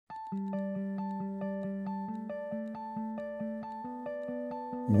We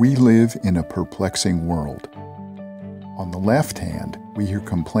live in a perplexing world. On the left hand, we hear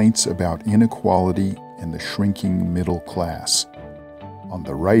complaints about inequality and the shrinking middle class. On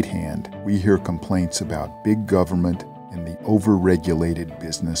the right hand, we hear complaints about big government and the over-regulated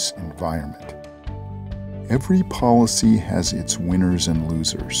business environment. Every policy has its winners and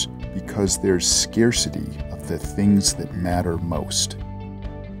losers because there's scarcity of the things that matter most.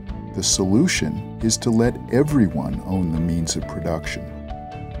 The solution is to let everyone own the means of production,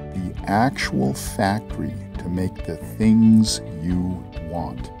 the actual factory to make the things you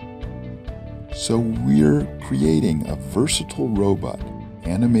want. So we're creating a versatile robot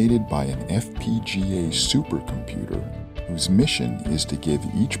animated by an FPGA supercomputer whose mission is to give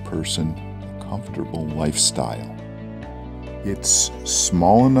each person a comfortable lifestyle. It's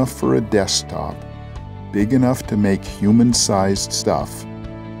small enough for a desktop, big enough to make human-sized stuff,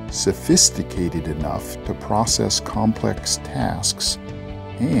 sophisticated enough to process complex tasks,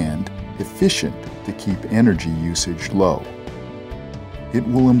 and efficient to keep energy usage low. It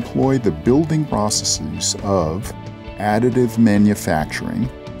will employ the building processes of additive manufacturing,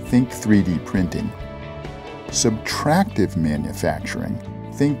 think 3D printing, subtractive manufacturing,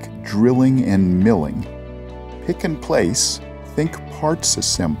 think drilling and milling, pick and place, think parts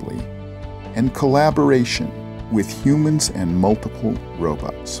assembly, and collaboration with humans and multiple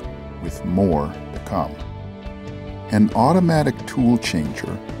robots, with more to come. An automatic tool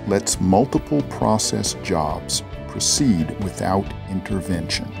changer lets multiple process jobs proceed without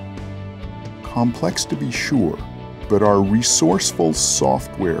intervention. Complex to be sure, but our resourceful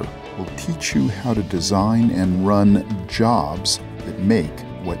software will teach you how to design and run jobs that make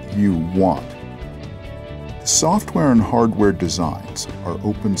what you want. The software and hardware designs are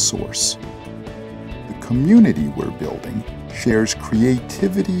open source. The community we're building shares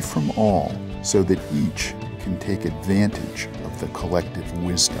creativity from all so that each can take advantage of the collective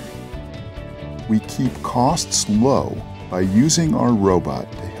wisdom. We keep costs low by using our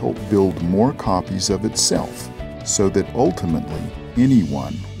robot to help build more copies of itself, so that ultimately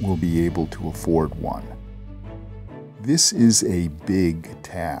anyone will be able to afford one. This is a big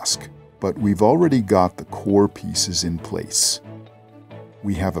task, but we've already got the core pieces in place.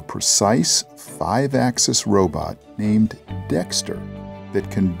 We have a precise 5-axis robot named Dexter that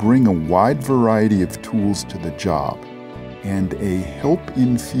can bring a wide variety of tools to the job, and a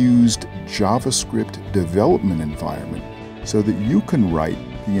help-infused JavaScript development environment so that you can write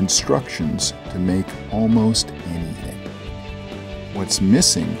the instructions to make almost anything. What's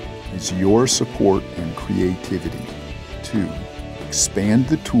missing is your support and creativity to expand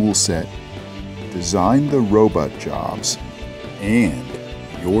the tool set, design the robot jobs, and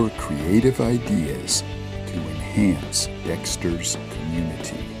your creative ideas to enhance Dexter's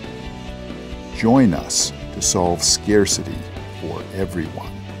community. Join us to solve scarcity for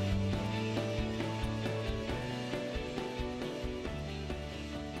everyone.